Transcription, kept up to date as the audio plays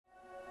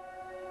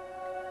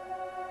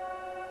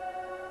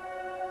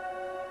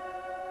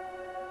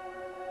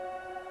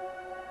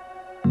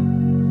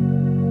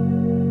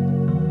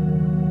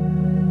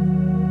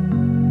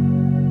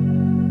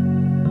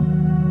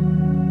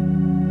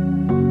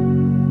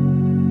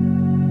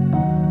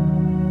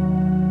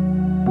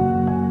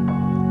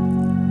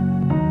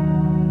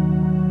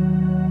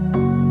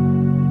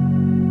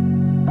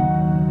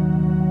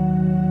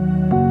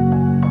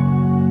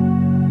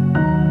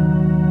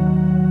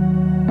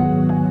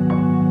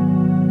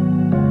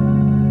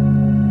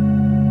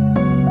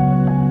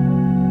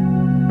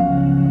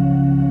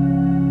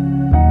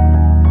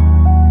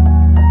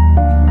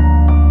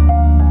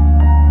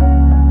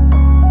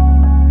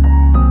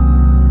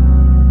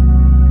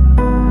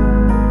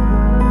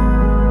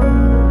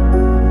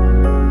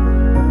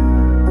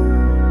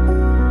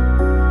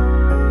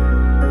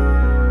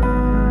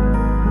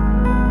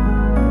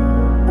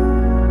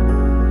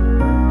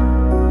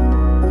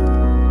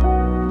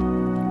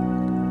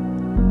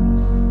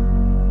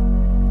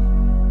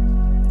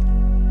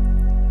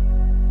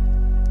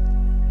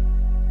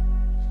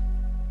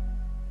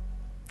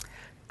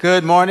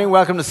Good morning.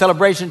 Welcome to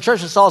Celebration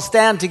Church. Let's all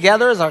stand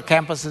together as our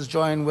campuses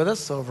join with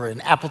us over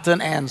in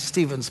Appleton and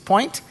Stevens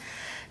Point.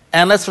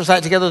 And let's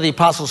recite together the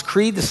Apostles'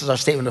 Creed. This is our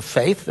statement of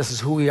faith. This is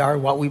who we are,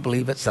 what we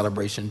believe at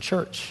Celebration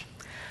Church.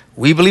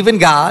 We believe in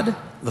God,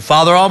 the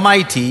Father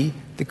Almighty,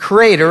 the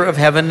creator of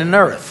heaven and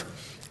earth.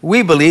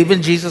 We believe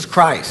in Jesus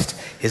Christ,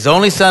 his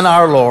only Son,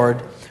 our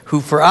Lord, who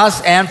for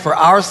us and for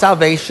our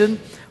salvation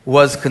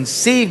was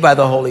conceived by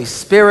the Holy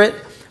Spirit,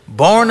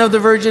 born of the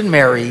Virgin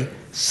Mary,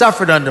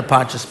 suffered under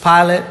Pontius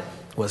Pilate,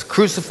 was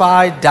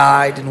crucified,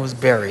 died, and was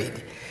buried.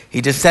 He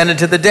descended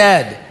to the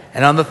dead,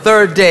 and on the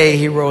third day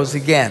he rose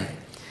again.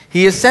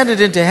 He ascended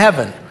into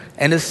heaven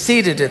and is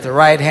seated at the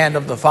right hand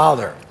of the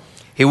Father.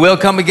 He will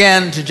come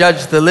again to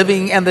judge the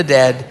living and the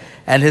dead,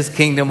 and his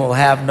kingdom will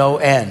have no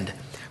end.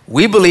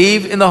 We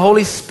believe in the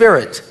Holy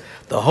Spirit,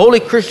 the holy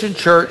Christian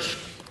church,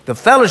 the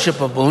fellowship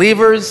of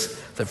believers,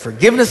 the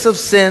forgiveness of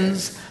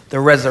sins,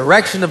 the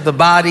resurrection of the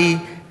body,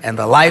 and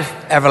the life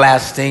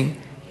everlasting.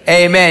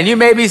 Amen. You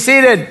may be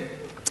seated.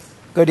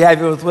 Good to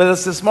have you with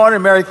us this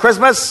morning. Merry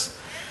Christmas.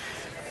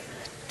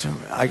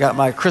 I got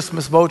my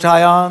Christmas bow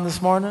tie on this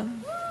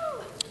morning.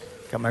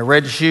 Got my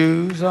red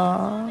shoes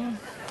on.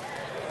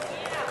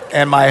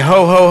 And my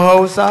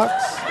ho-ho-ho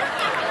socks.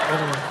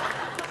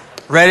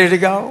 Ready to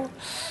go.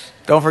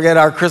 Don't forget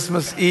our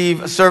Christmas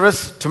Eve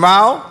service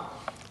tomorrow.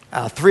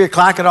 3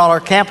 o'clock at all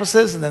our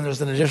campuses. And then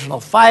there's an additional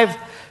 5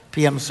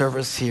 p.m.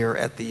 service here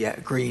at the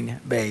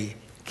Green Bay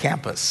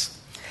campus.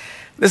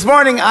 This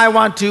morning, I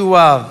want to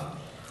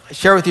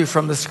share with you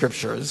from the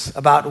scriptures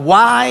about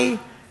why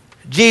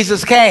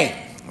Jesus came.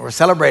 We're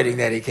celebrating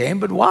that he came,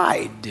 but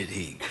why did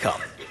he come?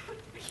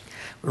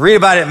 We read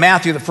about it in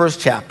Matthew, the first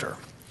chapter.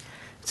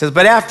 It says,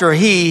 but after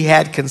he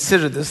had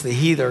considered this, the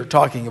he they're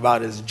talking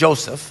about is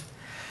Joseph.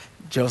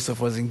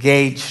 Joseph was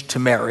engaged to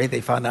Mary.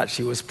 They found out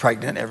she was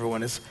pregnant.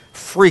 Everyone is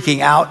freaking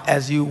out,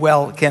 as you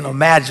well can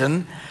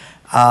imagine.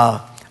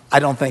 I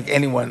don't think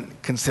anyone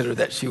considered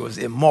that she was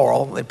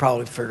immoral. They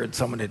probably figured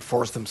someone had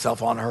forced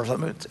himself on her or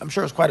something. I'm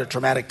sure it was quite a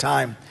traumatic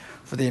time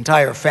for the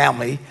entire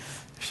family.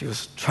 She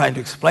was trying to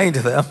explain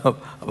to them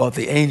about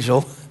the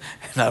angel,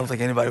 and I don't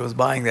think anybody was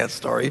buying that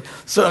story.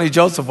 Certainly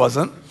Joseph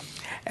wasn't.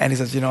 And he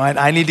says,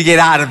 I need to get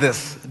out of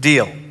this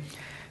deal.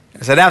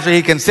 He said, after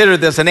he considered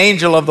this, an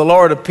angel of the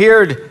Lord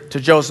appeared to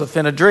Joseph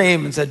in a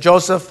dream and said,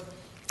 Joseph,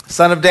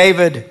 son of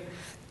David,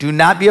 do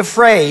not be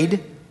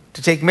afraid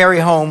to take Mary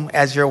home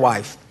as your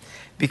wife,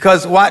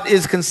 because what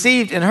is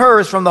conceived in her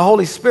is from the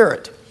Holy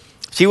Spirit.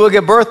 She will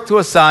give birth to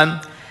a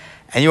son,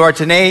 and you are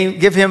to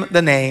give him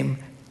the name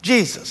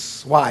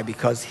Jesus. Why?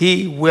 Because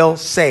he will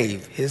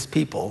save his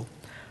people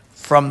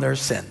from their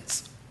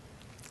sins.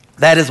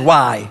 That is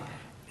why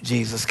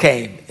Jesus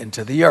came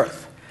into the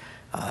earth.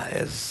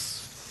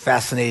 As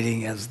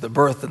fascinating as the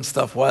birth and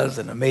stuff was,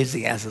 and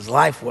amazing as his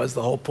life was,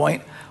 the whole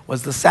point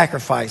was the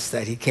sacrifice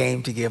that he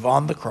came to give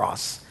on the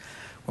cross,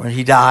 where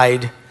he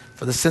died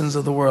for the sins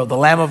of the world, the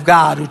Lamb of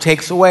God who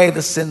takes away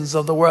the sins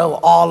of the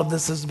world. All of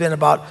this has been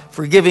about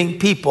forgiving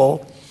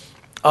people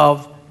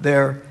of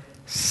their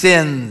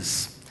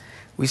sins.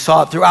 We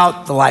saw it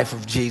throughout the life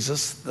of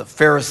Jesus. The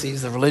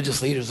Pharisees, the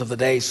religious leaders of the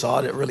day, saw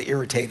it. It really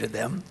irritated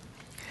them.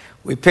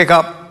 We pick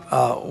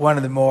up one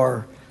of the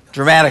more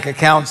dramatic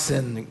accounts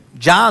in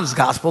John's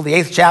Gospel, the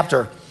 8th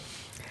chapter.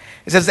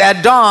 It says,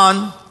 at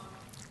dawn,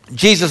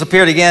 Jesus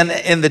appeared again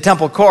in the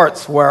temple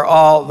courts where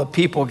all the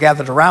people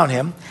gathered around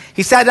him.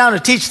 He sat down to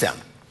teach them.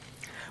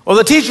 Well,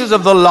 the teachers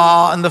of the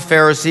law and the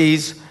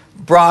Pharisees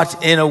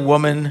brought in a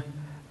woman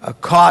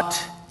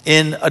caught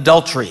in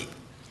adultery.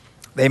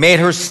 They made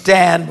her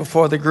stand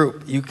before the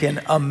group. You can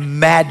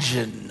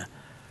imagine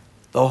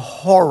the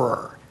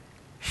horror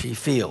she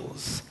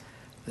feels,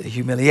 the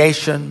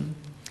humiliation,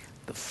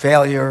 the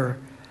failure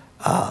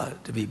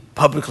to be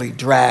publicly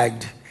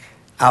dragged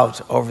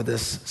out over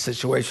this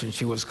situation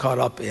she was caught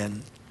up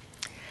in.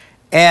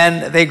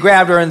 And they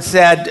grabbed her and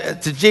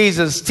said to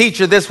Jesus,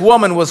 teacher, this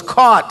woman was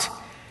caught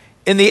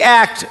in the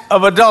act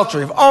of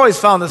adultery. I've always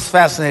found this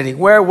fascinating.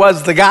 Where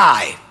was the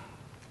guy?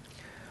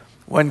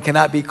 One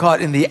cannot be caught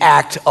in the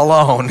act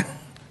alone.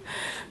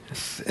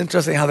 It's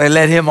interesting how they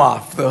let him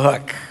off the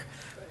hook.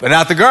 But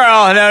not the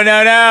girl.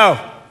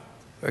 No.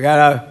 We got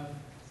to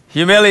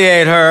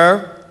humiliate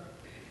her.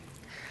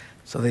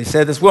 So they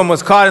said this woman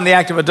was caught in the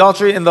act of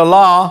adultery. In the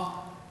law,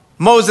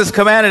 Moses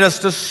commanded us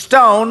to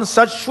stone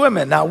such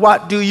women. Now,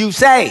 what do you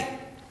say? And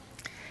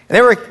they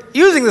were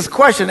using this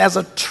question as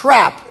a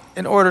trap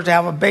in order to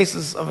have a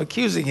basis of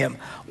accusing him.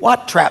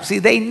 What trap? See,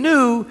 they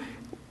knew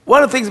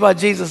one of the things about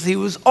Jesus, he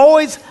was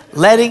always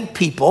letting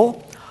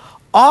people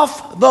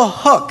off the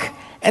hook,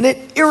 and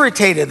it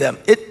irritated them.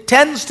 It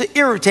tends to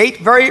irritate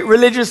very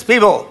religious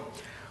people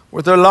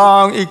with their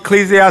long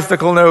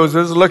ecclesiastical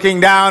noses looking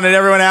down at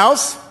everyone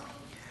else.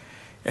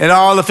 And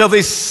all the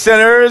filthy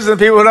sinners and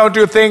people who don't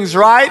do things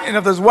right. And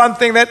if there's one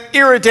thing that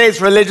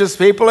irritates religious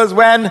people is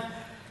when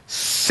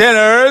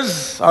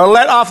sinners are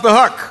let off the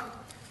hook.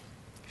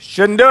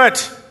 Shouldn't do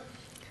it.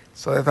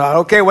 So they thought,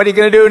 okay, what are you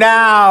going to do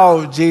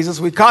now,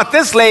 Jesus? We caught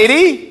this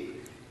lady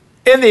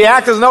in the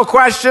act. There's no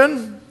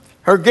question.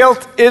 Her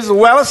guilt is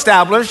well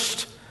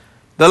established.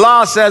 The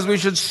law says we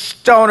should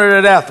stone her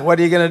to death. What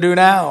are you going to do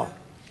now?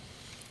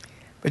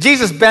 But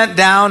Jesus bent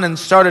down and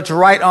started to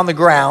write on the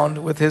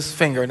ground with his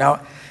finger.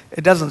 Now,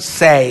 it doesn't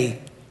say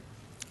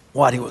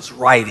what he was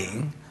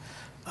writing.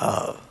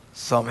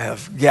 Some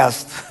have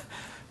guessed.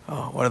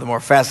 One of the more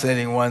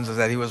fascinating ones is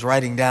that he was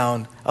writing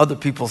down other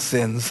people's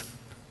sins.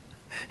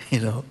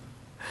 You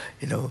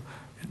know,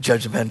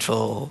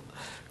 judgmental,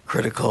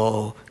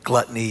 critical,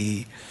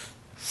 gluttony,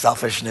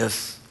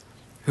 selfishness.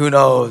 Who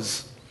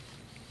knows?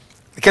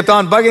 They kept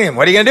on bugging him.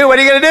 What are you going to do? What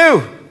are you going to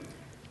do?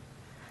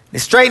 He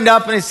straightened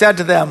up and he said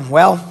to them,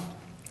 well,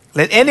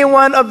 let any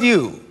one of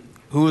you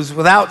who is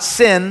without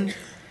sin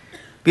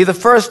be the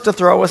first to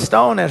throw a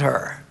stone at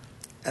her.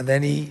 And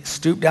then he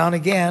stooped down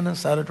again and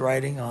started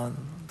writing on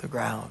the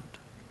ground.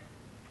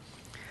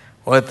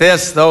 Well, at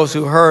this, those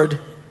who heard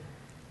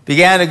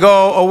began to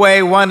go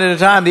away one at a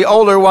time. The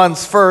older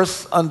ones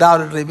first,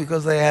 undoubtedly,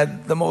 because they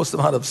had the most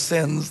amount of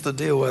sins to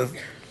deal with,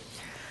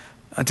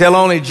 until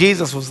only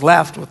Jesus was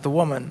left with the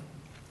woman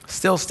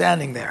still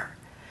standing there.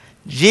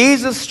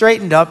 Jesus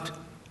straightened up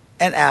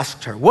and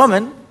asked her,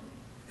 woman,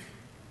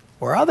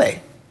 where are they?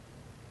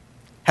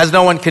 Has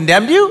no one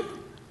condemned you?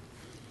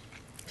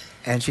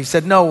 And she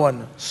said, no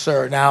one,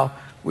 sir. Now,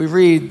 we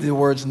read the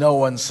words, no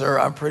one, sir.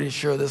 I'm pretty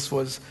sure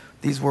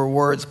these were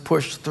words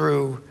pushed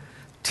through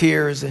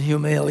tears and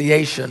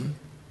humiliation.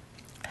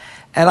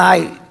 And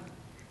I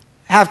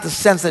have to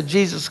sense that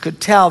Jesus could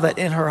tell that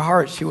in her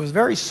heart she was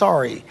very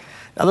sorry.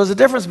 Now, there's a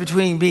difference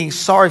between being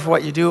sorry for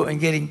what you do and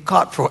getting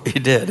caught for what you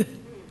did.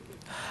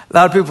 A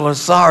lot of people are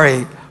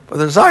sorry, but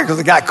they're sorry because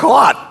they got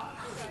caught.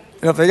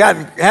 You know, if they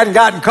hadn't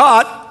gotten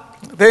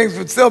caught, things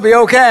would still be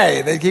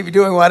okay. They'd keep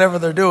doing whatever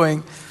they're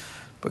doing.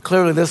 But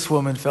clearly this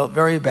woman felt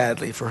very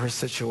badly for her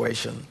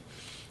situation.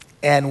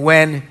 And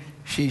when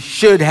she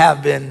should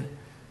have been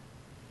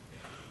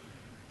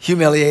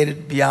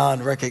humiliated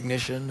beyond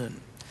recognition,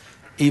 and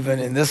even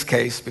in this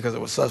case, because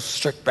it was so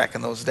strict back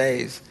in those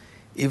days,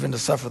 even to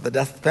suffer the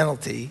death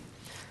penalty,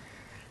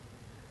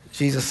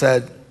 Jesus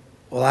said,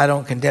 well, I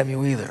don't condemn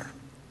you either.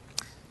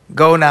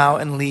 Go now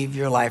and leave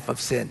your life of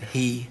sin.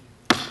 He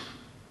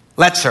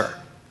lets her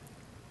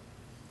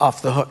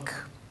off the hook.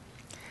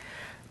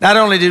 Not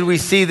only did we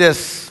see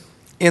this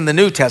in the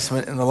New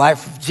Testament, in the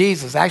life of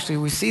Jesus, actually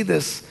we see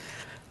this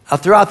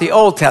throughout the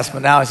Old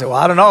Testament. Now I say, well,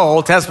 I don't know,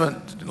 Old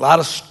Testament, a lot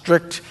of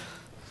strict,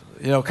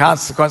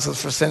 consequences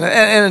for sin.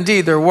 And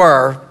indeed there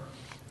were.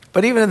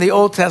 But even in the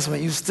Old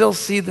Testament, you still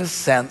see this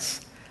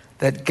sense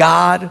that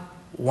God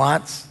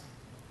wants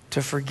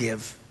to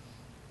forgive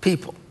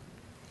people.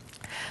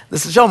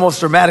 This is shown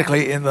most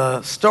dramatically in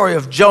the story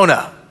of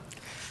Jonah.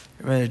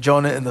 Remember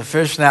Jonah and the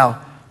fish?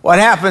 Now, what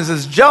happens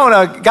is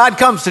God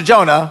comes to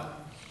Jonah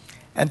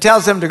and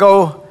tells him to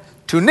go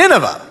to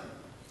Nineveh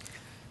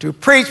to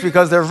preach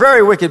because they're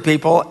very wicked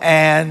people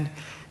and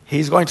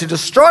he's going to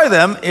destroy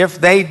them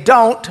if they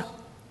don't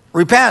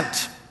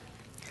repent.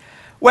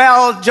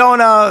 Well,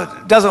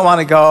 Jonah doesn't want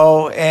to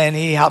go and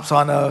he hops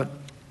on a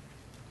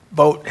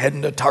boat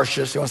heading to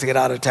Tarshish. He wants to get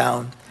out of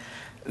town.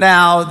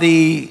 Now,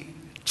 the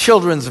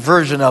children's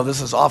version of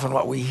this is often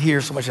what we hear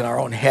so much in our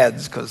own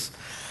heads because,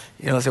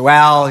 they say,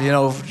 well,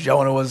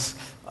 Jonah was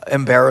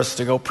embarrassed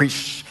to go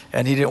preach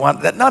and he didn't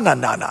want that.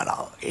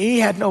 No. He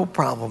had no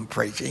problem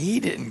preaching. He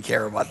didn't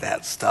care about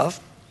that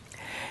stuff.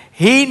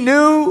 He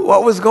knew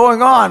what was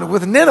going on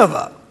with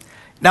Nineveh.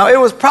 Now, it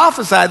was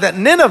prophesied that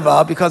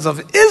Nineveh, because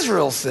of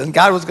Israel's sin,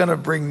 God was going to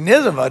bring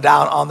Nineveh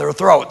down on their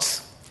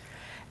throats.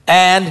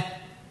 And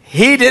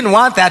he didn't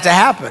want that to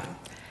happen.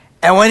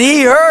 And when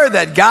he heard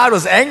that God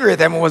was angry at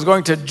them and was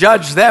going to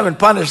judge them and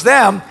punish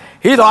them,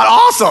 he thought,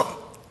 awesome.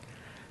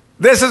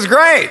 This is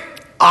great.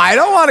 I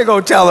don't want to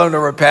go tell them to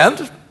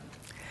repent.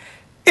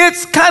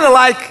 It's kind of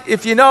like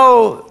if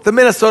the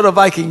Minnesota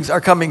Vikings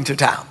are coming to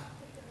town.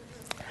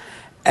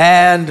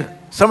 And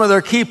some of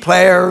their key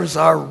players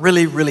are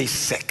really, really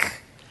sick.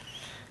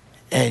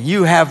 And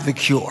you have the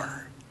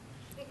cure.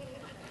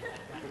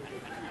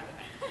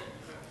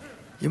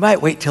 You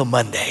might wait till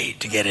Monday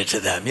to get it to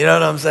them. You know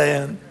what I'm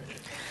saying?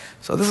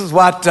 So this is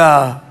what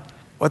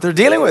they're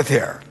dealing with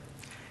here.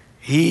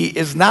 He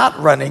is not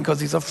running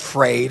because he's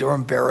afraid or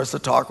embarrassed to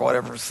talk or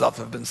whatever stuff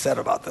have been said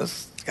about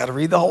this. You've got to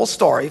read the whole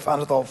story, find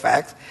out the whole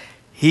facts.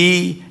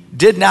 He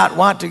did not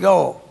want to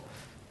go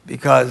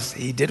because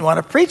he didn't want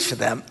to preach to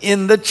them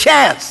in the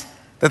chance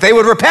that they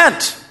would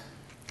repent.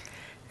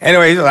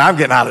 Anyway, he said, I'm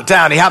getting out of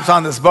town. He hops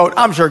on this boat.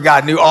 I'm sure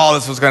God knew all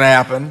this was going to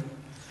happen.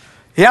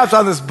 He hops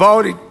on this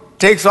boat. He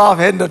takes off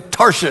heading to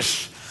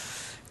Tarshish.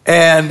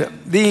 And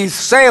these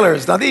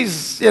sailors, now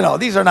these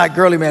are not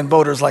girly man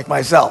boaters like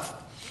myself.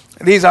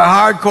 These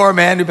are hardcore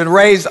men who've been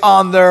raised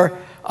on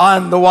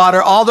the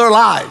water all their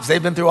lives.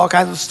 They've been through all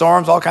kinds of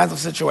storms, all kinds of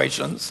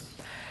situations.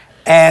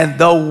 And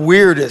the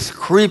weirdest,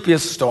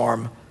 creepiest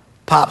storm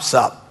pops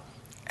up.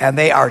 And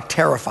they are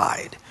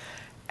terrified.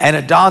 And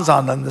it dawns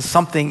on them that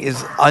something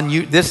is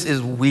unusual. This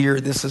is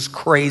weird. This is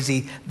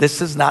crazy.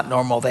 This is not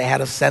normal. They had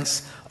a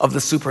sense of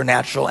the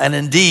supernatural. And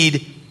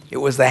indeed, it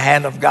was the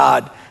hand of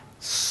God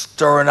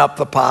stirring up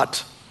the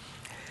pot.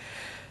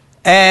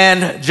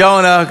 And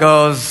Jonah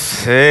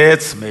goes,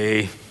 it's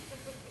me.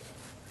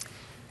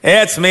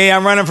 It's me.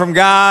 I'm running from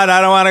God. I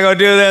don't want to go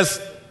do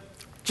this.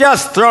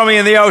 Just throw me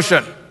in the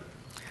ocean.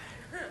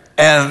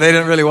 And they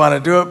didn't really want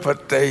to do it,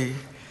 but they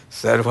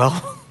said,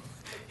 well,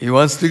 he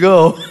wants to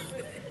go.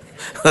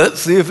 Let's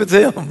see if it's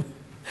him.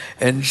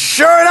 And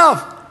sure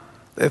enough,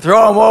 they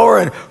throw him over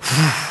and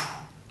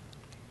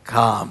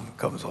calm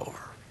comes over.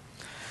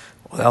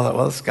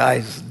 Well, this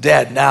guy's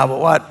dead now, but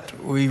what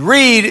we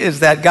read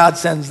is that God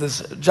sends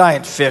this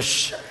giant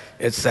fish,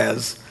 it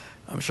says.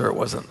 I'm sure it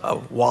wasn't a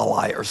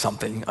walleye or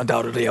something,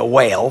 undoubtedly a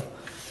whale,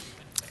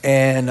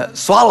 and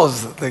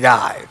swallows the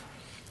guy.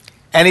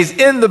 And he's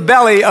in the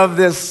belly of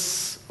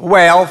this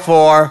whale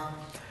for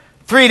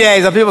 3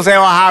 days. And people say,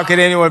 well, how could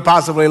anyone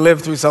possibly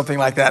live through something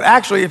like that?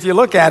 Actually, if you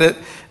look at it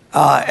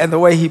and the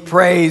way he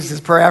prays,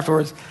 his prayer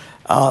afterwards,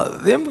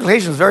 the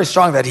implication is very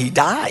strong that he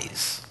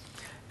dies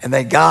and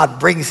that God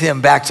brings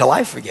him back to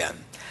life again.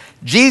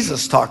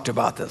 Jesus talked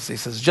about this. He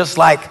says, just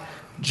like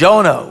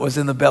Jonah was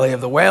in the belly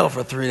of the whale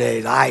for 3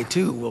 days, I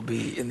too will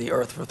be in the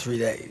earth for 3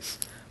 days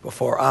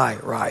before I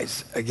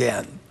rise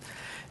again.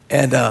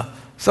 And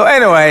so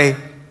anyway,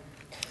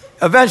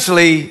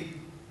 eventually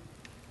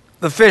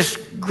the fish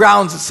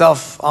grounds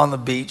itself on the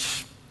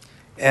beach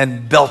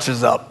and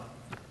belches up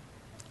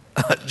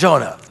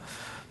Jonah.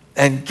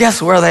 And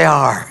guess where they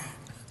are?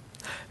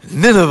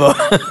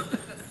 Nineveh.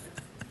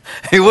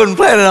 He wasn't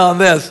planning on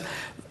this.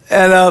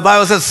 And the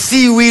Bible says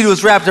seaweed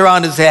was wrapped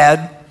around his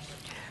head.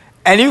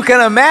 And you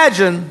can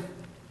imagine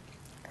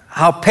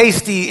how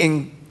pasty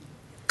and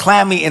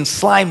clammy and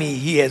slimy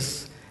he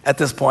is at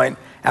this point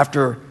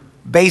after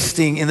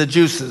basting in the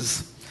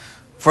juices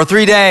for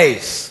 3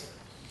 days.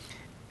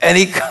 And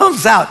he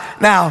comes out.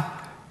 Now,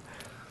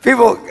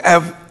 people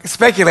have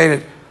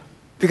speculated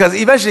because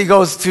eventually he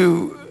goes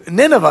to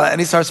Nineveh and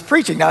he starts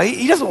preaching. Now,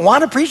 he doesn't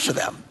want to preach to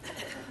them,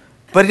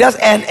 but he does,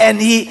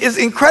 and he is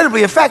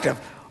incredibly effective.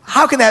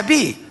 How can that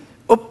be?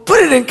 Well,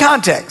 put it in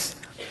context.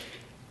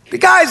 The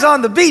guys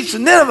on the beach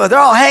in Nineveh, they're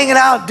all hanging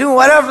out, doing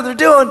whatever they're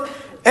doing,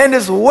 and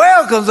this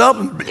whale comes up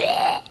and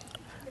bleh,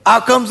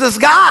 out comes this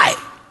guy.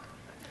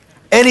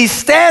 And he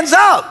stands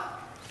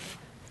up.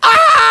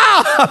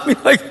 Ah! I mean,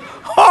 like,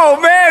 oh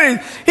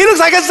man, he looks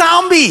like a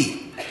zombie.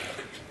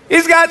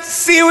 He's got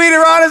seaweed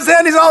around his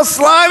head, he's all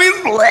slimy.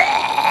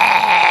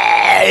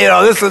 Bleh. You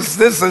know,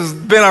 this has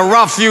been a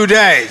rough few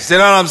days, you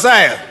know what I'm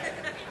saying?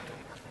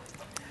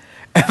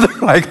 And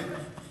they're like,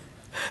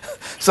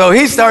 so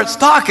he starts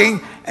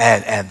talking,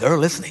 and they're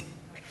listening.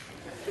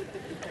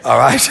 All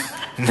right?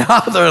 Now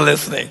they're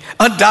listening.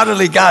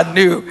 Undoubtedly, God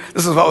knew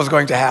this is what was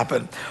going to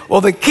happen.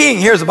 Well, the king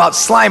hears about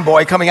Slime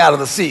Boy coming out of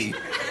the sea.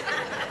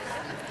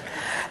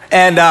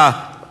 And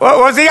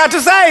what's he got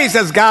to say? He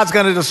says God's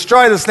going to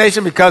destroy this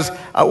nation because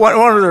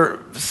one of their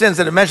sins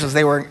that it mentions,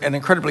 they were an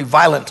incredibly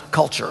violent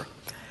culture.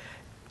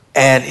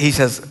 And he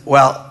says,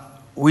 well,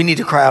 we need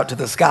to cry out to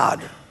this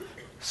God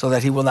so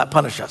that he will not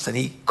punish us. And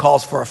he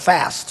calls for a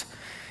fast.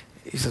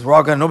 He says,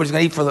 nobody's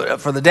going to eat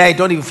for the day.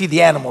 Don't even feed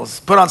the animals.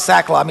 Put on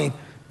sackcloth. I mean,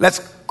 let's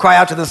cry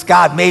out to this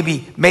God.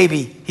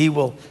 Maybe he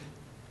will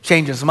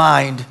change his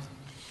mind.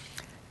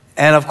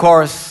 And of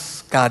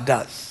course, God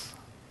does.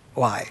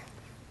 Why?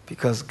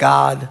 Because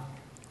God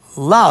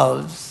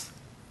loves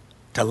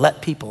to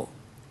let people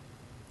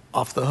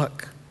off the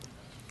hook.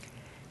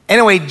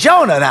 Anyway,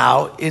 Jonah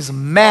now is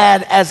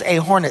mad as a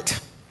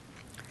hornet.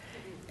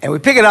 And we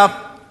pick it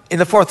up in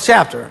the 4th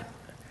chapter.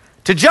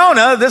 To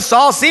Jonah, this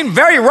all seemed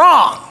very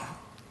wrong.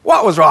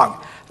 What was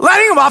wrong?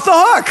 Letting him off the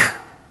hook.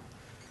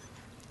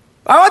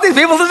 I want these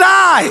people to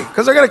die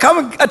because they're going to come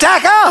and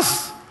attack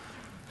us.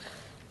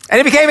 And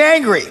he became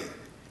angry.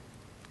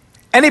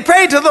 And he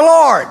prayed to the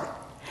Lord.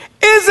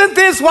 Isn't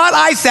this what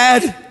I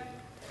said?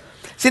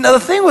 See, now the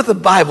thing with the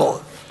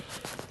Bible,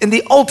 in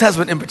the Old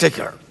Testament in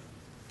particular,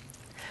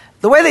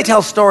 the way they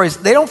tell stories,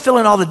 they don't fill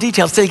in all the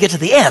details till you get to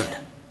the end.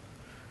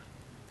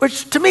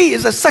 Which to me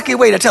is a sucky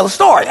way to tell a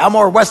story. I'm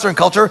more Western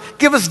culture.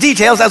 Give us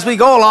details as we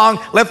go along.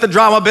 Let the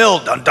drama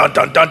build. Dun, dun,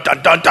 dun, dun,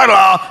 dun, dun, dun,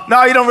 dun.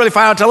 No, you don't really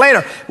find out till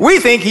later. We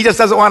think he just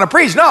doesn't want to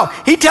preach. No,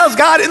 he tells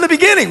God in the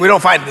beginning. We don't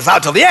find this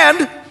out till the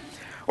end.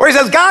 Where he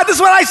says, God, this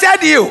is what I said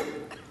to you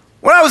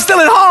when I was still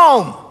at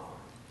home.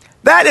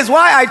 That is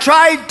why I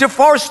tried to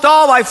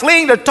forestall by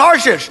fleeing to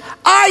Tarshish.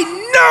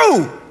 I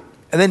knew.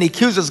 And then he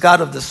accuses God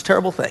of this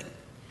terrible thing.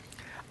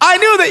 I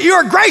knew that you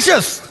are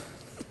gracious.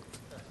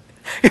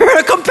 You're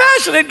a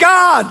compassionate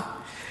God.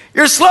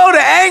 You're slow to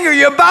anger.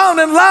 You abound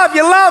in love.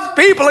 You love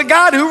people. A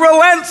God who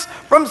relents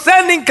from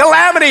sending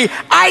calamity.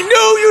 I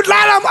knew you'd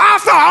let him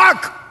off the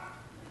hook.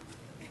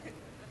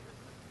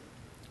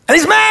 And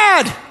he's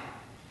mad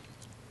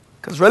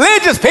because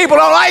religious people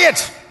don't like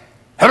it.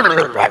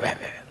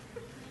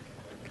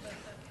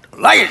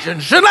 Like it.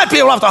 You shouldn't let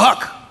people off the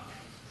hook.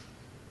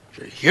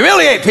 You should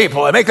humiliate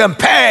people and make them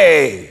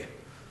pay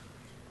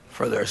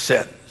for their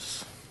sins.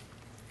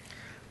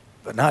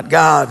 But not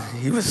God.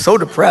 He was so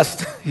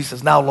depressed. He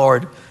says, now,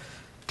 Lord,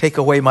 take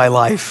away my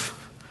life,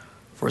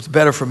 for it's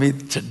better for me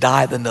to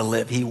die than to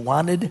live. He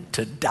wanted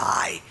to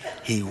die.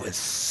 He was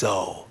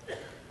so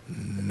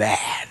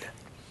mad.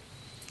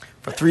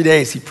 For 3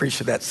 days, he preached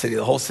to that city.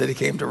 The whole city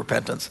came to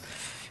repentance,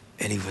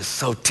 and he was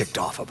so ticked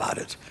off about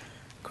it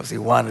because he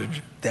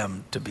wanted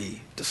them to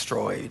be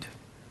destroyed.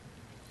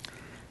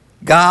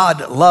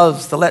 God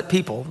loves to let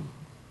people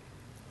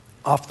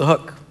off the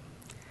hook.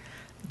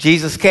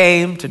 Jesus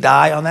came to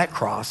die on that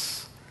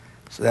cross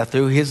so that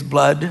through his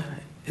blood,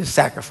 his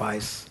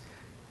sacrifice,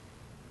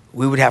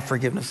 we would have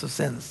forgiveness of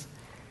sins.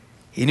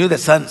 He knew that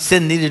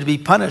sin needed to be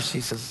punished.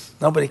 He says,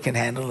 nobody can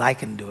handle it. I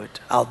can do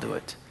it. I'll do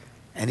it.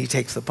 And he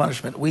takes the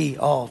punishment we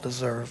all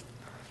deserve.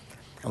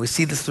 And we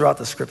see this throughout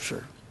the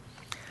scripture.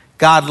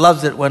 God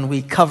loves it when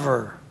we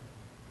cover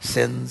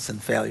sins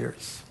and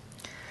failures.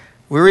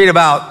 We read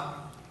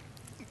about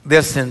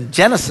this in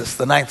Genesis,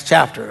 the 9th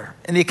chapter,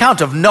 in the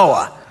account of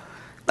Noah.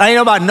 Now, you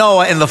know about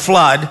Noah and the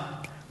flood.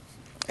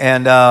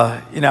 And,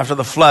 after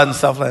the flood and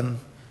stuff, then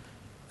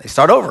they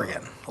start over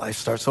again. Life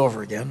starts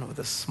over again with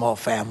this small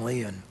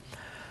family. And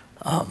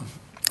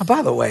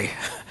by the way,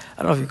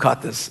 I don't know if you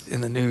caught this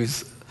in the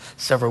news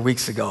several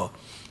weeks ago.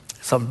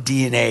 Some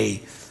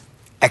DNA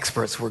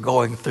experts were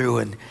going through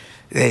and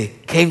they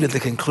came to the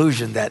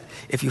conclusion that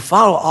if you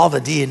follow all the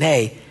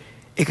DNA,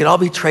 it could all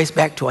be traced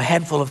back to a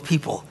handful of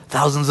people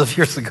thousands of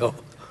years ago.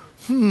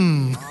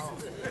 Isn't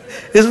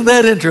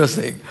that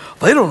interesting?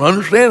 They don't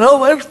understand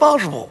how that's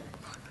possible.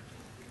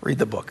 Read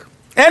the book.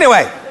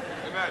 Anyway,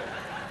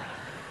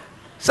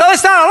 so they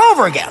start all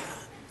over again.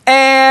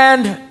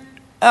 And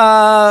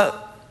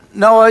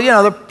Noah,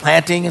 they're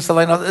planting and stuff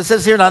like that. It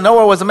says here, now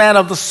Noah was a man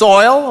of the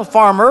soil, a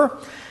farmer,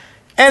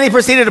 and he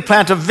proceeded to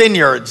plant a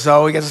vineyard.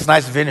 So he gets this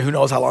nice vineyard. Who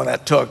knows how long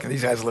that took?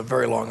 These guys live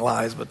very long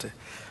lives, but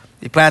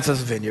he plants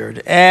this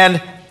vineyard.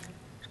 And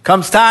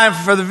comes time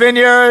for the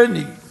vineyard, and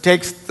he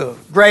takes the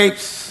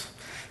grapes,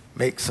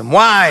 makes some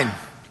wine.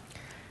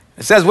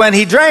 It says when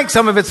he drank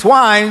some of its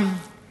wine,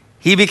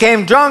 he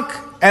became drunk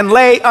and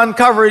lay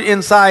uncovered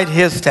inside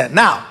his tent.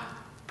 Now,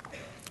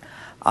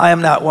 I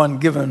am not one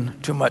given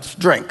to much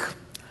drink.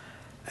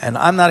 And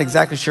I'm not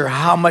exactly sure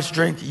how much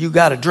drink you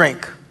got to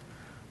drink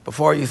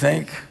before you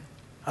think,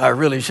 I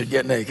really should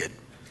get naked.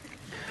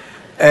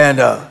 And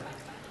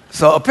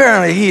so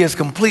apparently he is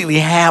completely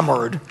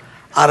hammered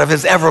out of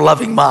his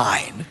ever-loving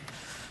mind.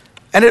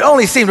 And it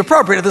only seemed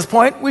appropriate at this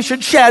point, we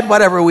should shed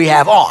whatever we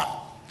have on.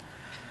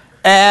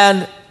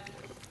 And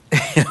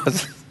I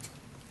was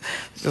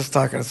just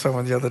talking to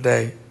someone the other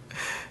day.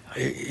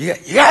 You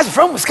guys are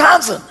from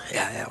Wisconsin?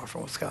 Yeah, we're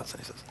from Wisconsin.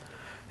 He says,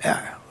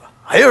 yeah,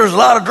 I hear there's a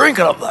lot of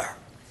drinking up there.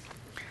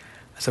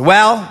 I said,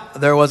 well,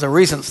 there was a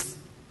recent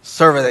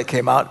survey that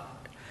came out,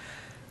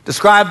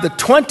 described the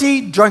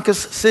 20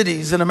 drunkest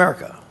cities in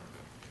America.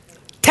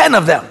 10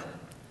 of them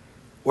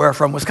were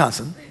from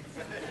Wisconsin.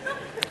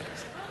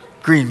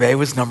 Green Bay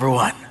was number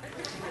 1.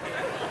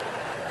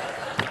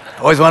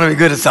 Always want to be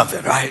good at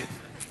something, right?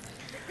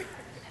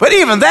 But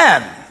even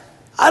then,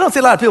 I don't see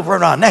a lot of people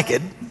running around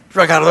naked,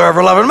 drunk out of their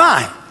ever-loving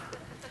mind.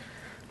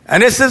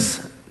 And this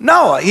is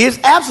Noah. He is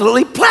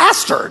absolutely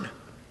plastered.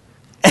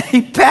 And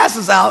he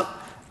passes out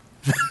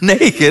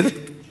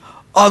naked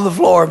on the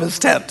floor of his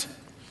tent.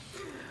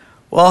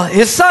 Well,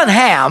 his son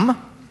Ham,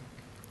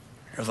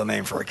 here's a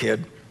name for a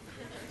kid.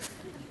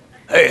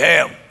 Hey,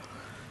 Ham.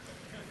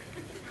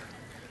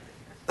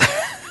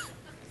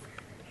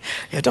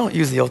 Yeah, don't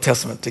use the Old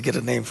Testament to get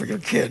a name for your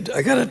kid.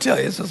 I got to tell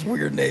you, it's just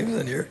weird names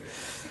in here.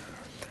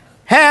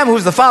 Ham,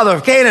 who's the father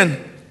of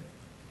Canaan,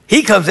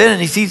 he comes in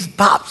and he sees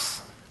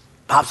Pops.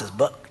 Pops is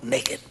buck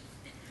naked.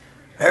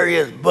 There he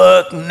is,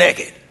 buck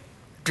naked,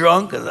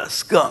 drunk as a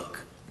skunk.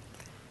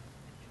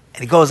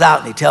 And he goes out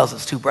and he tells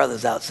his 2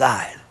 brothers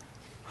outside,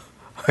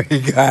 hey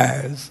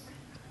guys,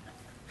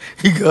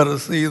 you got to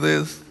see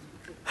this.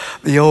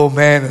 The old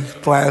man is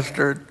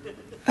plastered.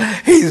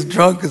 He's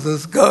drunk as a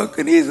skunk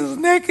and he's as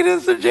naked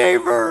as a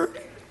jaybird.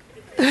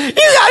 You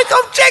got to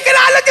come check it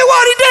out. Look at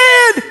what he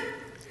did.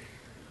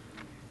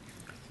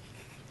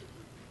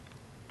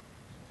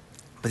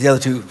 But the other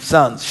 2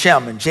 sons,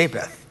 Shem and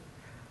Japheth,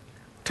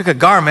 took a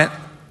garment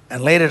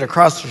and laid it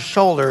across their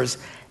shoulders,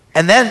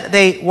 and then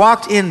they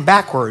walked in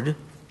backward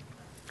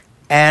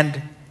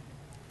and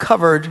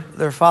covered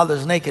their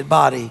father's naked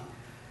body,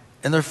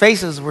 and their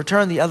faces were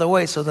turned the other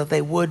way so that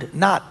they would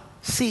not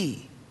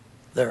see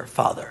their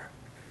father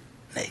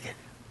naked.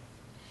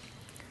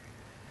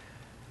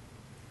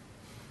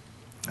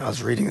 I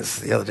was reading this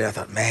the other day. I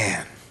thought,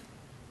 man,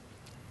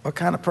 what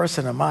kind of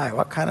person am I?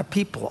 What kind of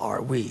people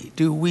are we?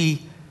 Do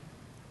we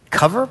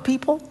cover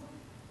people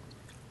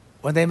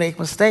when they make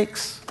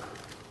mistakes?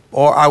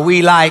 Or are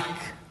we like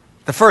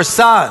the first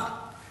son?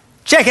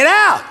 Check it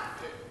out.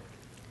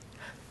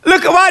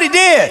 Look at what he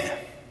did.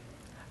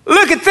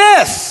 Look at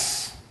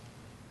this.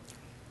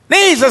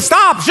 Needs to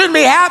stop. Shouldn't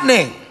be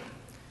happening.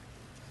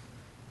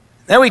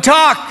 Then we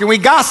talk and we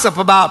gossip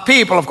about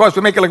people. Of course,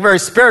 we make it look very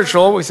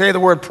spiritual. We say the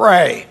word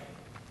pray.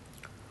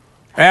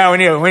 Yeah, we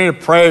need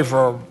to pray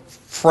for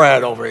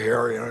Fred over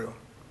here.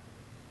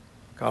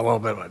 Got a little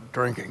bit of a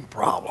drinking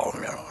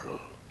problem.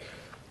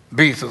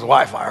 Beats his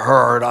wife, I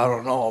heard. I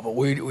don't know, but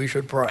we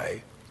should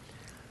pray.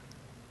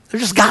 They're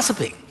just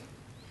gossiping.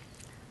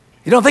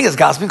 You don't think it's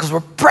gossiping because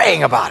we're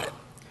praying about it.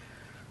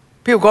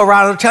 People go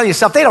around and tell you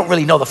stuff. They don't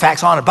really know the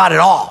facts on about it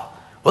all.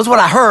 Well, this is what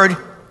I heard.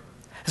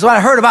 This is what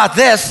I heard about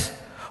this.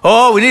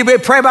 Oh, we need to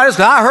pray about this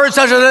because I heard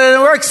such a thing.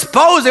 We're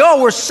exposing.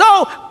 Oh, we're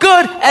so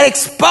good at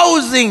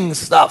exposing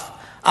stuff.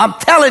 I'm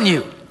telling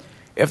you,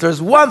 if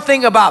there's one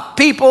thing about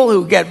people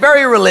who get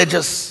very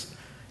religious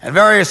and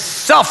very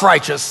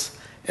self-righteous,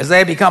 is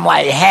they become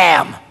like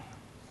Ham, a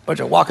bunch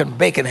of walking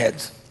bacon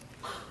heads.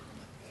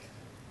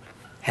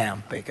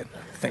 Ham, bacon,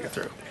 think it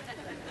through.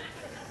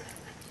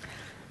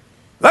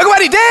 Look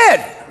what he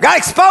did. Got to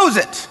expose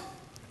it.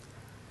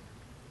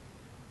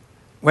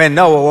 When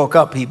Noah woke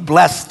up, he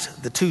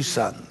blessed the two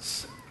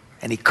sons,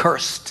 and he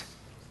cursed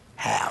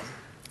Ham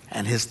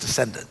and his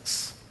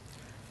descendants.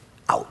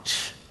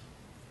 Ouch.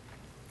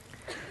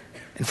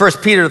 In 1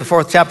 Peter, the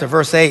 4th chapter,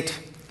 verse 8,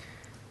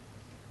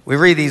 we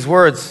read these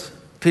words.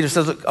 Peter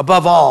says, "Look,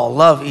 above all,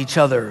 love each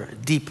other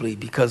deeply,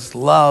 because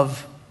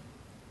love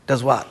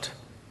does what?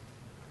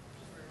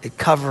 It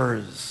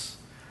covers."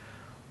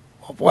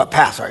 What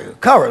pastor are you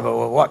covered?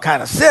 But what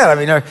kind of sin? I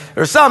mean,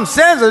 there's some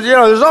sins that,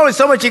 there's only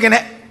so much you can.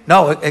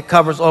 No, it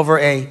covers over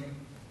a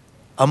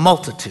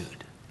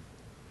multitude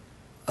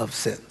of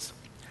sins.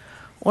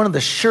 One of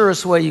the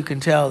surest way you can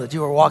tell that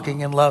you are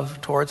walking in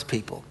love towards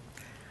people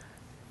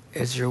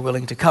is you're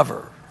willing to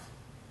cover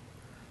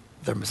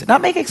their mistake,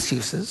 not make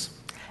excuses.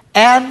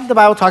 And the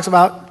Bible talks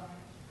about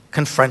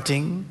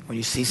confronting when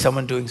you see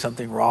someone doing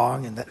something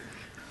wrong, and that.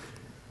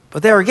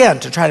 But there again,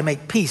 to try to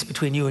make peace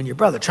between you and your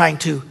brother, trying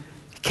to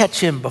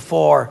catch him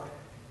before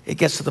it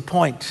gets to the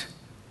point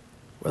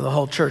where the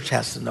whole church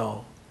has to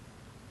know.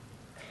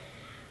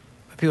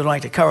 But people don't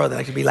like to cover, they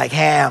like to be like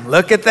Ham.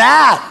 Look at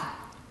that.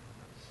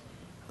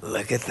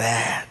 Look at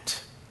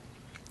that.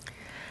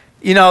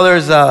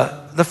 There's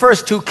the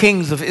first two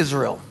kings of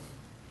Israel.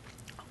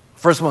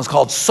 The first one was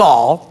called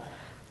Saul.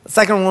 The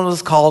second one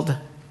was called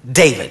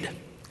David.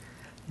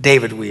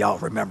 David, we all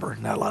remember.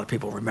 Not a lot of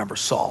people remember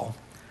Saul.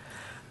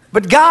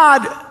 But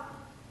God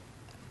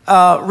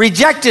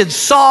rejected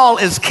Saul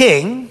as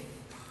king,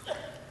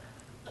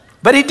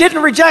 but he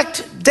didn't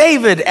reject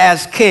David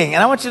as king.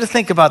 And I want you to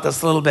think about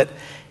this a little bit.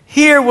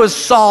 Here was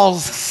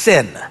Saul's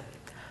sin.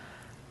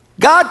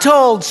 God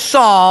told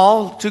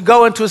Saul to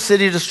go into a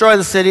city, destroy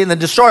the city, and then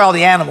destroy all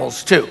the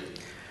animals too. You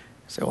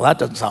say, well, that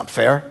doesn't sound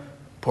fair.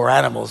 Poor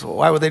animals. Well,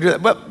 why would they do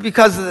that? But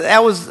because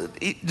that was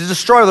to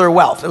destroy their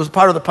wealth. It was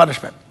part of the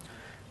punishment.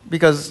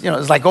 Because,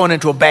 it's like going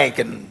into a bank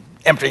and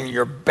emptying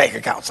your bank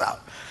accounts out.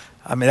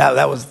 I mean,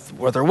 that was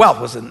where their wealth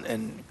was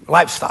in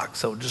livestock.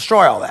 So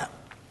destroy all that.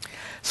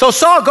 So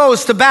Saul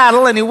goes to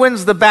battle, and he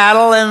wins the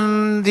battle,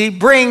 and he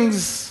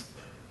brings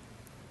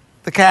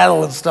the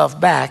cattle and stuff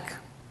back.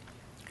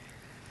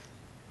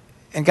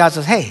 And God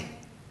says, hey,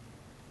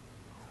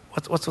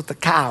 what's with the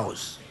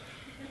cows?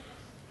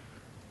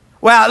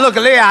 Well, look,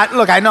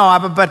 I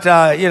know, but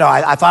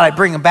I thought I'd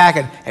bring them back,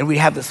 and we'd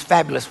have this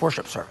fabulous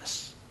worship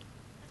service.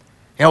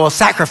 We'll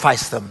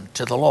sacrifice them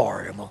to the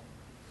Lord, and we'll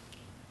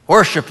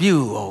worship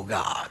you, oh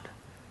God.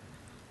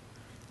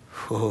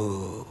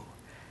 Ooh.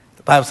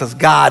 The Bible says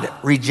God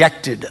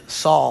rejected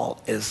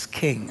Saul as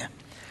king.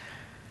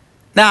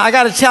 Now, I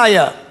got to tell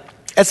you,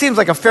 it seems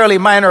like a fairly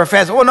minor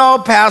offense. Well, no,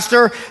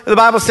 Pastor, the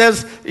Bible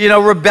says,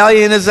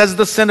 rebellion is as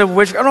the sin of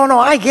witchcraft. No,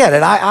 I get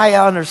it. I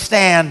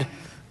understand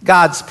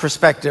God's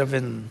perspective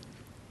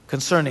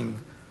concerning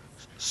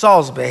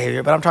Saul's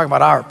behavior, but I'm talking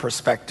about our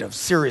perspective.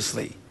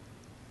 Seriously,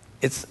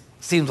 it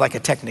seems like a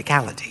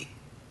technicality.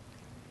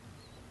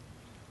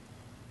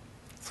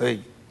 So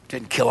he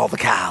didn't kill all the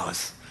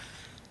cows.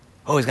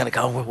 Oh, he's going to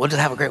come. We'll just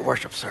have a great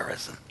worship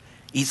service and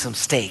eat some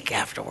steak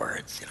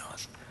afterwards.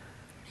 It's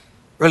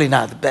really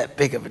not that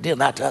big of a deal,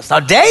 not to us.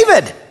 Now,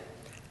 David,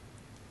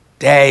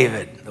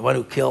 the one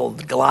who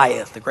killed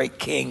Goliath, the great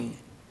king,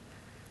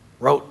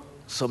 wrote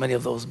so many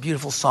of those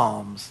beautiful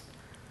psalms.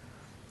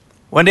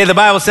 One day the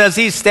Bible says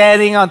he's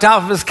standing on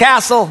top of his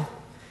castle, and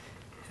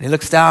he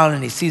looks down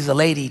and he sees a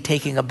lady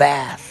taking a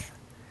bath,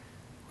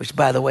 which,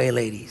 by the way,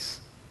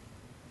 ladies,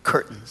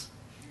 curtains.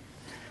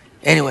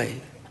 Anyway,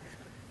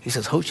 he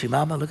says, Hoochie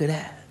Mama, look at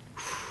that.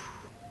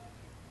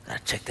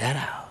 Gotta check that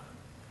out.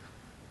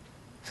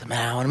 He said,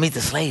 man, I want to meet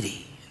this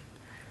lady.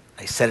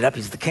 They set it up.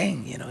 He's the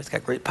king, he's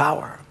got great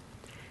power.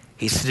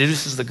 He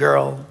seduces the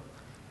girl,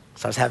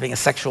 starts having a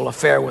sexual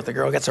affair with the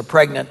girl, gets her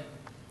pregnant,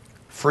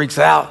 freaks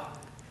out,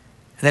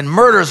 and then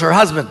murders her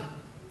husband.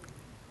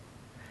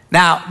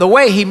 Now, the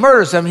way he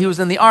murders him, he was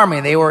in the army,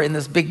 and they were in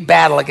this big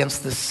battle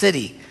against the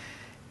city.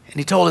 And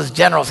he told his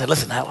general, said,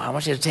 listen, I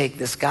want you to take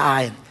this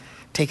guy and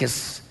take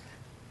his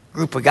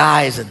group of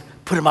guys and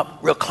put him up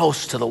real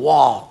close to the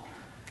wall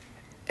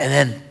and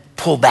then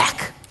pull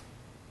back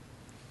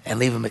and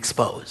leave him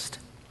exposed.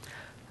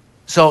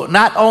 So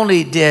not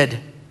only did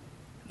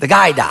the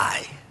guy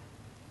die,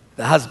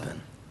 the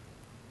husband,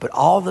 but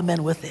all the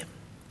men with him.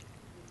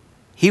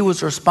 He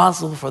was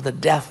responsible for the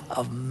death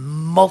of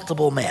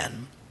multiple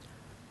men.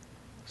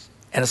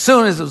 And as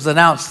soon as it was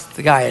announced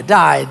the guy had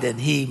died, then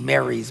he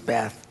marries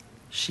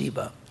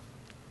Bathsheba.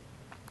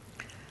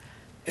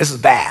 This is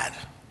bad,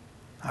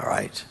 all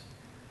right?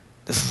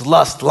 This is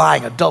lust,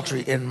 lying,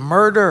 adultery, and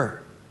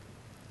murder.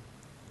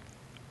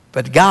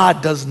 But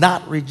God does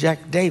not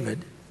reject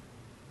David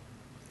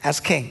as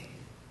king.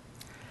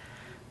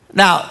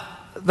 Now,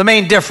 the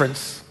main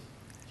difference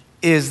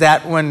is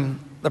that when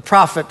the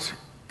prophet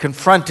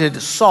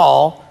confronted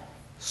Saul,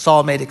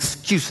 Saul made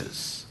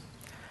excuses.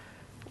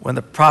 When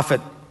the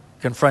prophet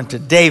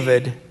confronted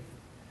David,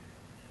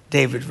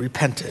 David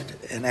repented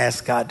and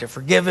asked God to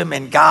forgive him,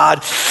 and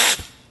God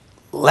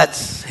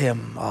lets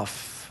him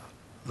off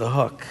the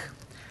hook.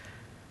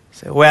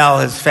 Say, well,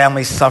 his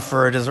family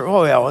suffered.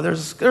 Oh, yeah, well,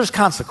 there's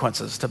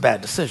consequences to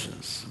bad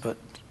decisions, but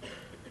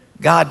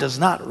God does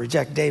not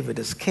reject David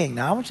as king.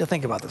 Now, I want you to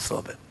think about this a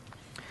little bit.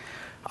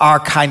 Our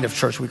kind of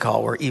church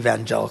we're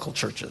evangelical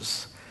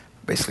churches,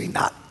 basically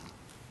not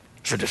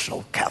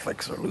traditional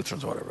Catholics or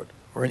Lutherans or whatever.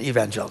 We're an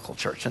evangelical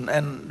church, and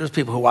there's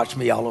people who watch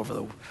me all over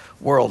the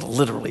world,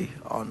 literally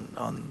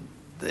on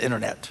the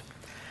internet.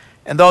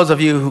 And those of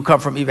you who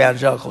come from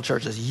evangelical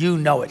churches, you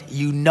know it,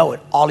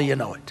 all of you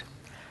know it.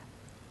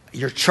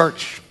 Your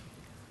church,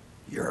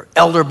 your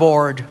elder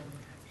board,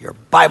 your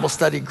Bible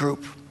study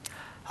group,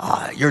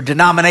 your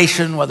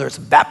denomination, whether it's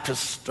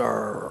Baptist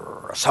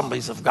or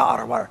Assemblies of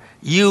God or whatever,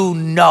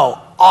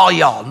 all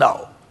y'all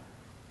know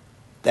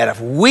that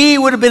if we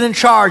would have been in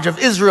charge of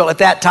Israel at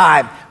that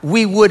time,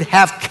 we would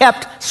have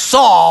kept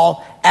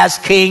Saul as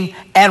king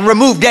and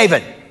removed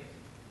David.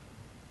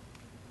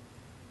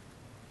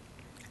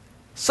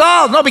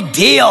 Saul, no big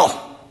deal.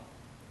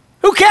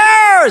 Who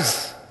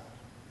cares?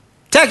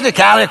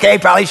 Technicality, okay,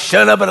 probably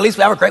should have, but at least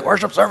we have a great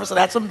worship service and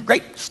had some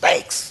great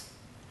steaks.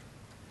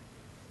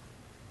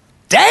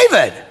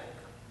 David,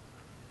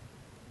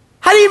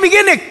 how do you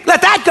begin to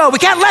let that go? We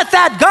can't let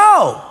that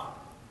go.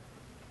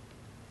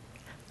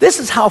 This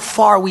is how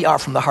far we are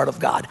from the heart of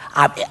God.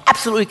 I'm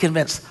absolutely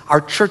convinced our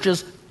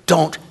churches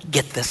don't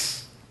get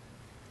this.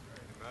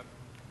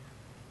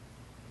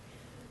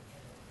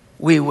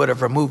 We would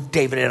have removed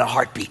David in a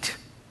heartbeat.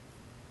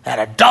 That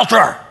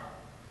adulterer.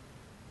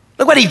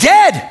 Look what he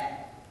did.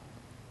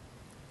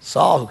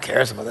 Saul, who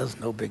cares about this?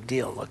 No big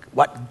deal. Look,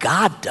 what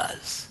God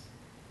does,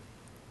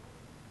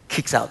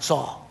 kicks out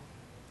Saul,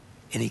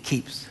 and he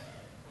keeps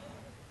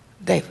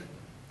David.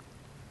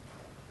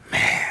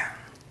 Man.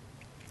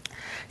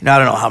 I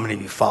don't know how many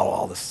of you follow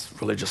all this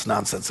religious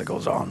nonsense that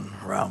goes on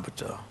around,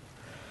 but a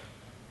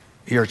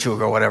year or two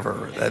ago,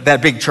 whatever,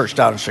 that big church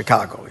down in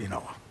Chicago,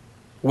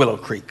 Willow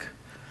Creek.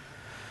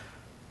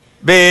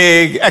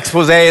 Big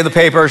expose in the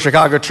paper,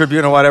 Chicago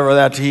Tribune or whatever,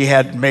 that he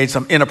had made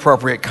some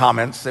inappropriate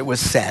comments, it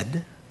was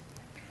said,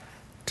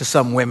 to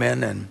some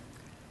women, and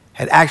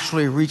had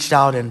actually reached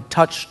out and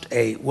touched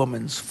a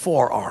woman's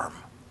forearm.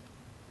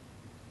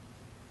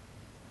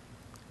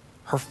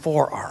 Her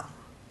forearm.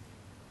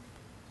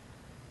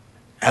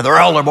 And their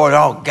elder board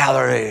all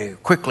gathered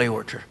quickly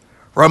to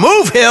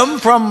remove him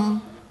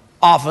from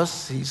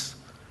office. He's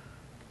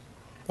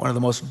one of the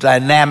most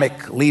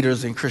dynamic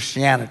leaders in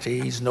Christianity.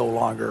 He's no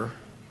longer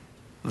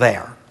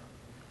there.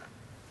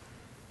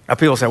 Now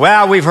people say,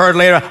 well, we've heard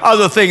later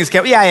other things.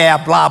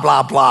 Blah,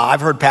 blah, blah. I've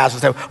heard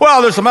pastors say,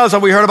 well, there's some other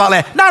stuff we heard about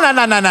later.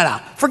 No.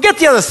 Forget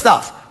the other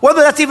stuff.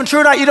 Whether that's even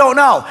true or not, you don't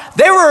know.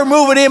 They were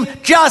removing him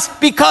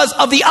just because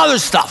of the other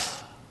stuff.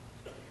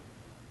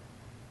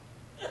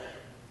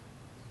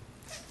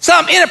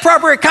 Some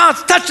inappropriate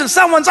comments touching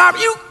someone's arm.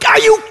 Are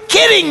you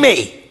kidding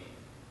me?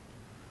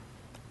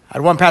 I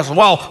had one pastor,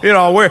 well, we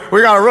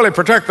got to really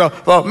protect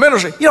the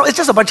ministry. It's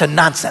just a bunch of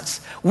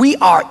nonsense. We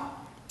are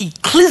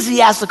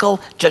ecclesiastical,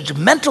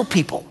 judgmental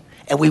people,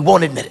 and we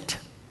won't admit it.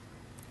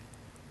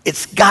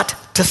 It's got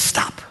to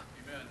stop.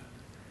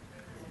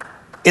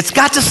 It's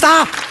got to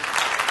stop.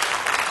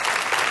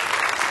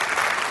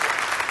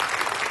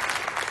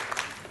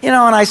 And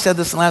I said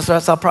this in last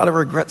service, I'll probably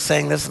regret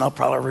saying this, and I'll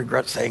probably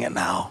regret saying it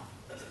now.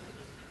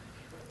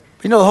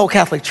 The whole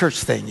Catholic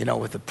Church thing,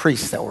 with the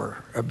priests that were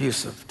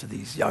abusive to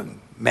these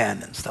young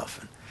men and stuff.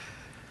 And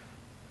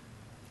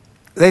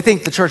they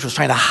think the church was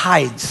trying to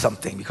hide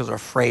something because they're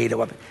afraid of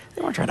what.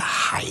 They weren't trying to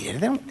hide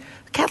it.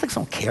 Catholics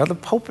don't care. The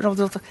Pope,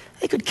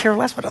 they could care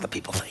less what other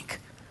people think.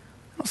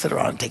 They don't sit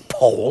around and take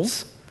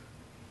polls.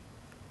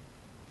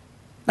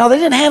 No, they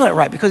didn't handle it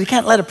right because you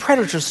can't let a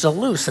predator still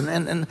loose.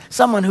 And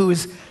someone who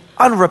is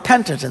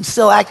unrepentant and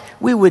still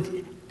we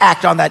would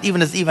act on that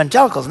even as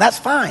evangelicals, and that's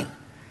fine.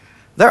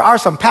 There are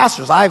some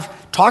pastors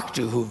I've talked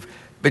to who've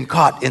been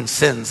caught in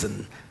sins,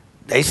 and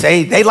they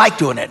say they like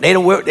doing it. They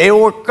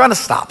were going to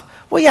stop.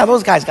 Well, yeah,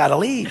 those guys got to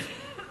leave.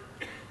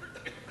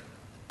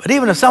 But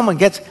even if someone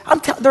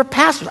they're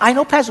pastors. I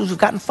know pastors who've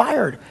gotten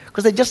fired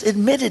because they just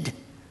admitted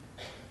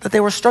that they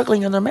were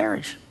struggling in their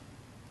marriage.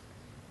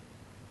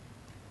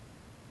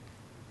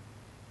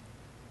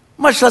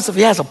 Much less if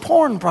he has a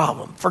porn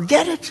problem.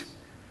 Forget it.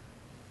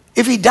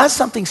 If he does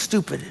something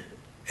stupid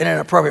and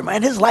inappropriate,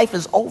 man, his life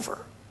is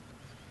over.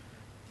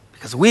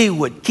 Because we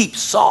would keep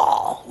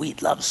Saul.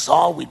 We'd love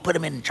Saul. We'd put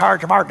him in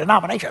charge of our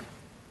denomination.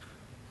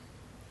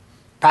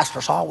 Pastor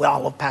Saul, we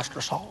all love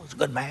Pastor Saul. He's a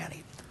good man.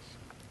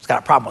 He's got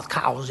a problem with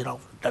cows,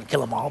 doesn't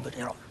kill them all, but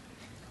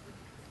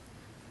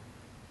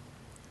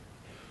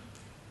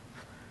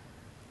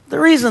The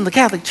reason the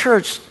Catholic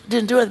Church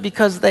didn't do it is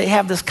because they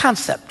have this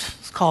concept.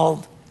 It's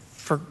called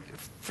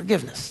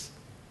forgiveness.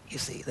 You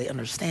see, they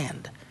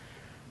understand.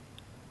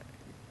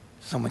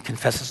 Someone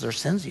confesses their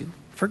sins, you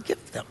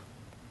forgive them.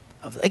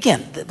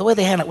 Again, the way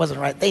they handled it wasn't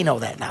right. They know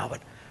that now,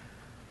 but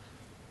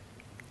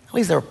at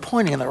least they were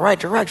pointing in the right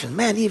direction.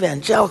 Man,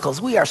 evangelicals,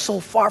 we are so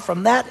far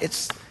from that.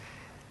 It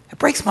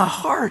breaks my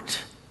heart.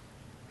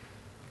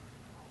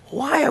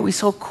 Why are we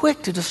so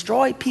quick to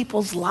destroy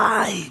people's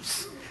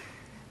lives?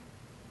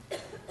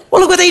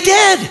 Well, look what they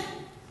did.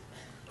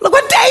 Look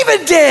what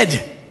David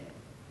did.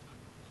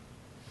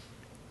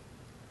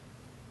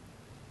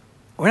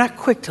 We're not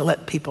quick to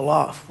let people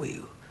off. We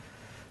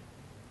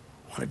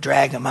want to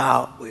drag them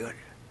out. We would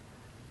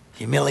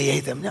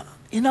humiliate them. No,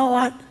 you know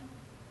what?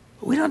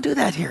 We don't do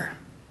that here.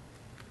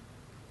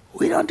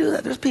 We don't do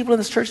that. There's people in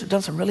this church that have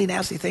done some really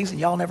nasty things and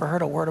y'all never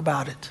heard a word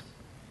about it.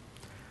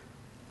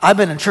 I've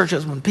been in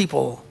churches when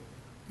people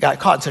got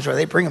caught in such a way,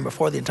 they bring them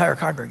before the entire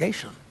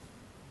congregation.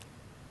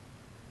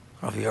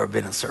 I don't know if you've ever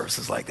been in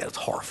services like that. It's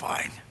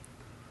horrifying.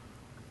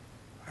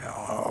 You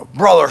know,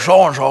 brother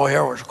so-and-so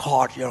here was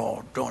caught,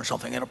 doing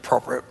something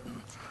inappropriate.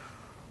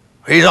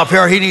 He's up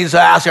here, he needs to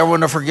ask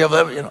everyone to forgive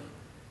him.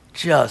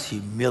 Just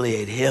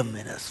humiliate him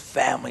and his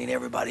family and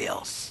everybody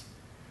else.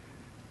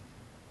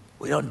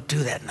 We don't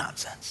do that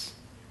nonsense.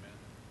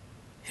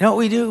 You know what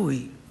we do?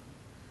 We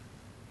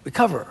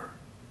cover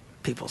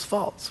people's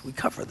faults. We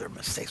cover their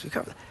mistakes.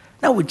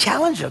 No, we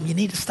challenge them. You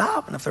need to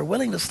stop. And if they're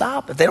willing to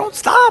stop, if they don't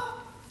stop,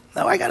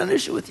 now I got an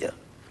issue with you.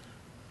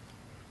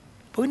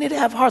 But we need to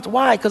have hearts.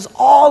 Why? Because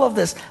all of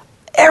this,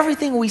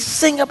 everything we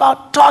sing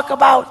about, talk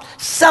about,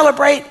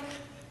 celebrate,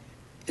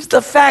 is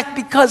the fact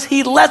because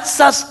he lets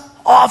us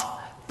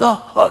off the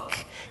hook.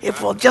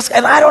 If we'll just,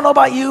 and I don't know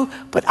about you,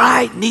 but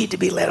I need to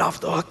be let off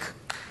the hook.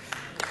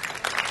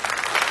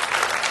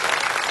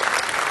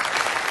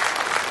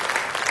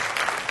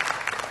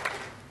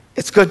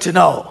 It's good to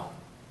know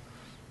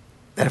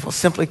that if we'll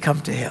simply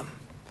come to him,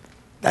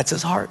 that's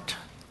his heart.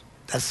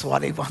 That's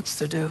what he wants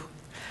to do.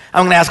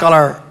 I'm going to ask all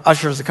our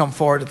ushers to come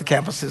forward to the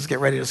campuses, get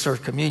ready to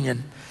serve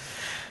communion.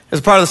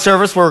 As part of the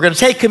service, where we're going to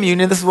take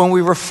communion, this is when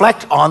we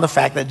reflect on the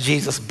fact that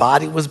Jesus'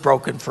 body was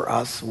broken for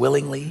us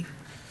willingly.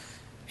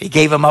 He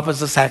gave him up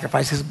as a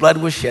sacrifice. His blood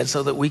was shed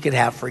so that we could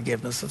have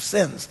forgiveness of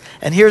sins.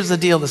 And here's the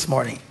deal this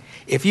morning.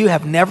 If you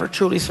have never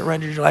truly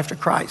surrendered your life to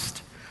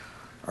Christ,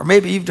 or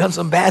maybe you've done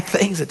some bad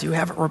things that you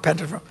haven't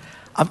repented from,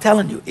 I'm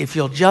telling you, if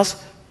you'll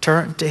just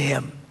turn to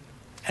him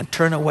and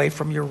turn away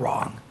from your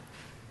wrong,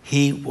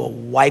 he will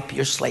wipe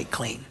your slate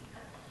clean.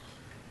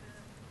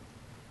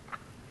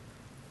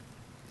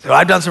 So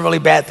I've done some really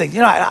bad things.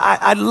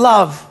 I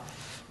love,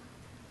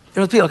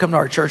 people come to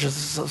our churches,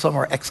 some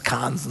are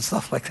ex-cons and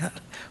stuff like that.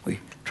 We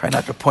try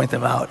not to point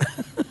them out.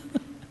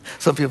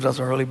 Some people have done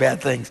some really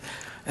bad things.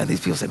 And these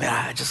people say, man,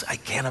 I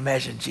can't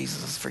imagine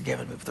Jesus has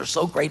forgiven me. But they're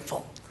so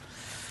grateful.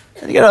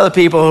 And you get other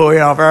people who,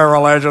 are very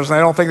religious and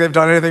they don't think they've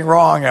done anything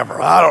wrong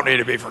ever. I don't need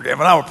to be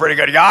forgiven. I'm a pretty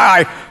good guy.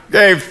 I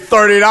gave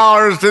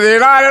 $30 to the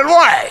United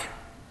Way.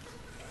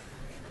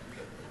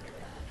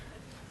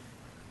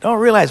 Don't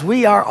realize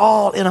we are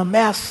all in a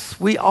mess.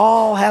 We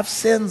all have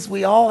sins.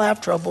 We all have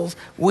troubles.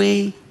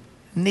 We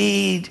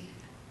need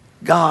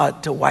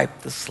God to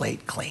wipe the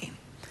slate clean.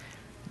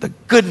 The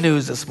good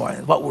news this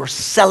morning, what we're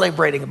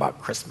celebrating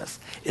about Christmas,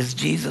 is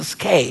Jesus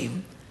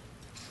came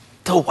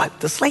to wipe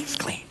the slates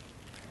clean,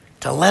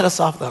 to let us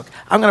off the hook.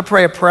 I'm going to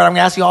pray a prayer. I'm going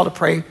to ask you all to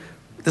pray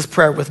this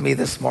prayer with me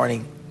this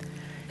morning.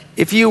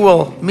 If you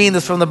will mean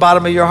this from the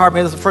bottom of your heart,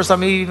 maybe this is the first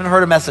time you even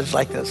heard a message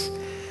like this.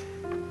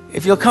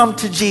 If you'll come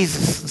to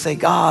Jesus and say,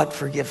 God,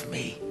 forgive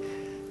me,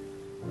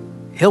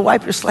 he'll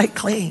wipe your slate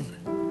clean.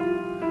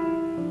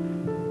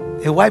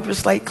 He'll wipe your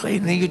slate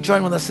clean. And you can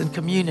join with us in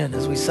communion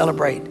as we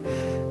celebrate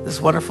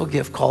this wonderful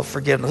gift called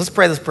forgiveness. Let's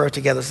pray this prayer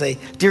together. Say,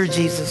 dear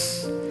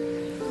Jesus,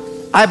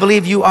 I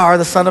believe you are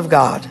the Son of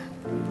God,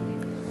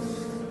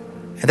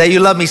 and that you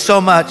love me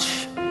so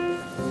much,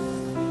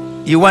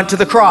 you went to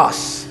the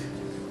cross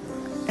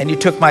and you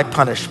took my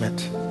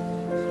punishment.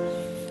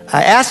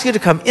 I ask you to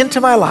come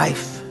into my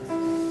life,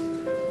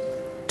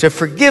 to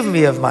forgive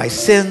me of my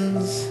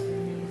sins,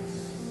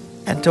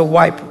 and to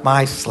wipe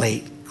my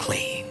slate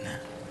clean.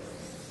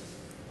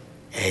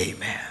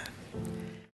 Amen.